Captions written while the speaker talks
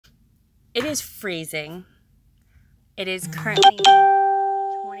It is freezing. It is currently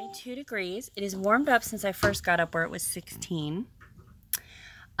 22 degrees. It is warmed up since I first got up where it was 16.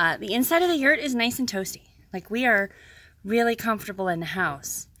 The inside of the yurt is nice and toasty. Like, we are really comfortable in the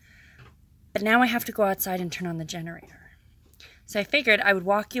house. But now I have to go outside and turn on the generator. So I figured I would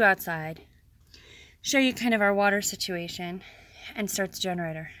walk you outside, show you kind of our water situation, and start the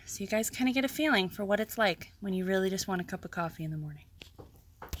generator. So you guys kind of get a feeling for what it's like when you really just want a cup of coffee in the morning.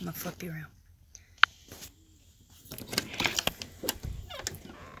 I'm gonna flip you around.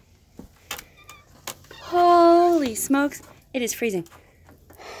 Holy smokes, it is freezing.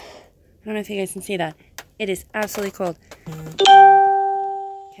 I don't know if you guys can see that. It is absolutely cold.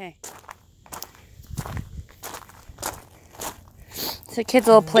 Okay. So kids'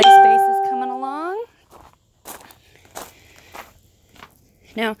 little play space is coming along.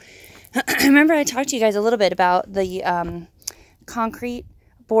 Now, remember I talked to you guys a little bit about the concrete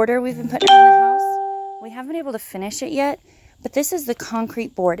border we've been putting around the house. We haven't been able to finish it yet, but this is the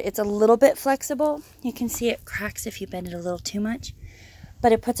concrete board. It's a little bit flexible. You can see it cracks if you bend it a little too much,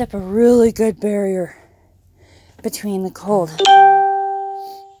 but it puts up a really good barrier between the cold.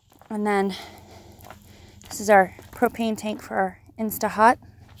 And then this is our propane tank for our Insta-Hot.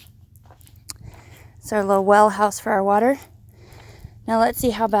 It's our little well house for our water. Now let's see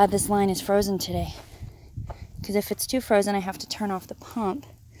how bad this line is frozen today. Because if it's too frozen, I have to turn off the pump.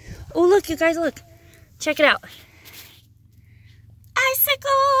 Oh, look, you guys, look. Check it out.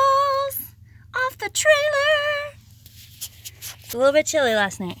 Icicles off the trailer. It's a little bit chilly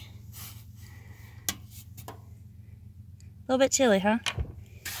last night. A little bit chilly, huh?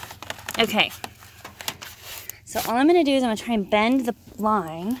 Okay. So all I'm going to do is I'm going to try and bend the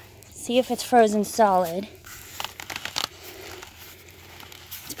line, see if it's frozen solid.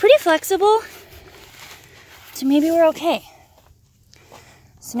 It's pretty flexible, so maybe we're okay.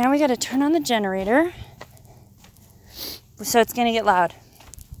 So now we got to turn on the generator, so it's going to get loud.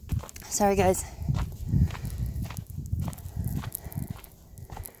 Sorry, guys.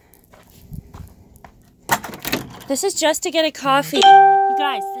 This is just to get a coffee. You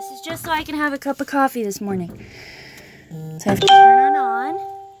guys, this is just so I can have a cup of coffee this morning. So I have to turn it on.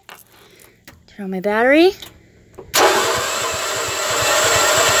 Turn on my battery.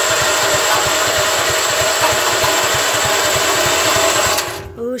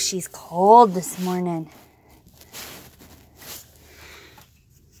 Ooh, she's cold this morning.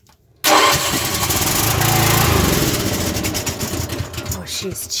 Oh,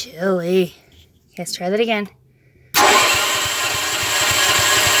 she's chilly. Let's try that again.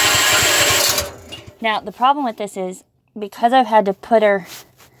 Now, the problem with this is, because I've had to put her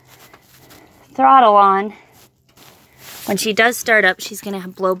throttle on, when she does start up, she's going to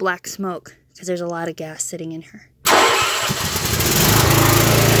blow black smoke, because there's a lot of gas sitting in her. Off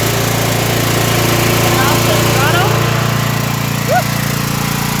the throttle.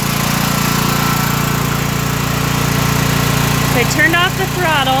 So I turned off the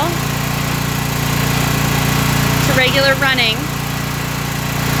throttle to regular running.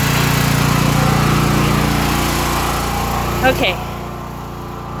 Okay,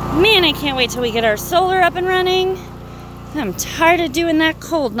 man, I can't wait till we get our solar up and running. I'm tired of doing that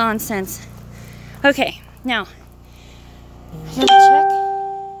cold nonsense. Okay, now, I'm gonna check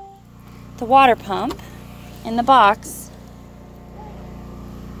the water pump in the box.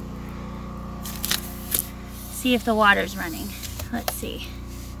 See if the water's running. Let's see.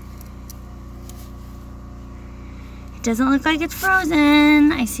 It doesn't look like it's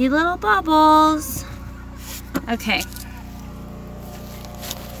frozen. I see little bubbles. Okay.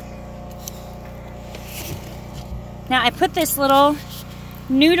 Now I put this little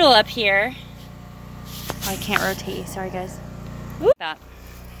noodle up here. Oh, I can't rotate you, sorry guys. Whoop. That.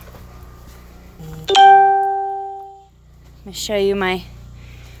 I'm gonna show you my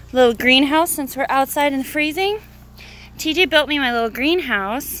little greenhouse since we're outside and freezing. TJ built me my little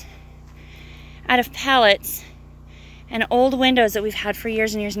greenhouse out of pallets and old windows that we've had for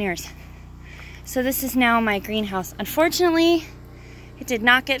years and years and years. So this is now my greenhouse. Unfortunately, it did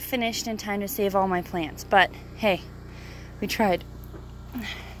not get finished in time to save all my plants, but hey, we tried.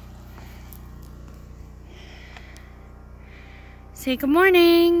 Say good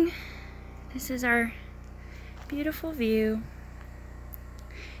morning. This is our beautiful view.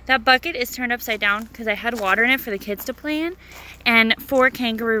 That bucket is turned upside down because I had water in it for the kids to play in, and 4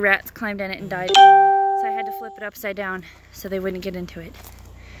 kangaroo rats climbed in it and died. So I had to flip it upside down so they wouldn't get into it.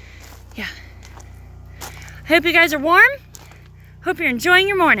 Yeah. I hope you guys are warm. Hope you're enjoying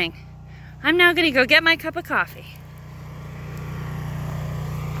your morning. I'm now gonna go get my cup of coffee.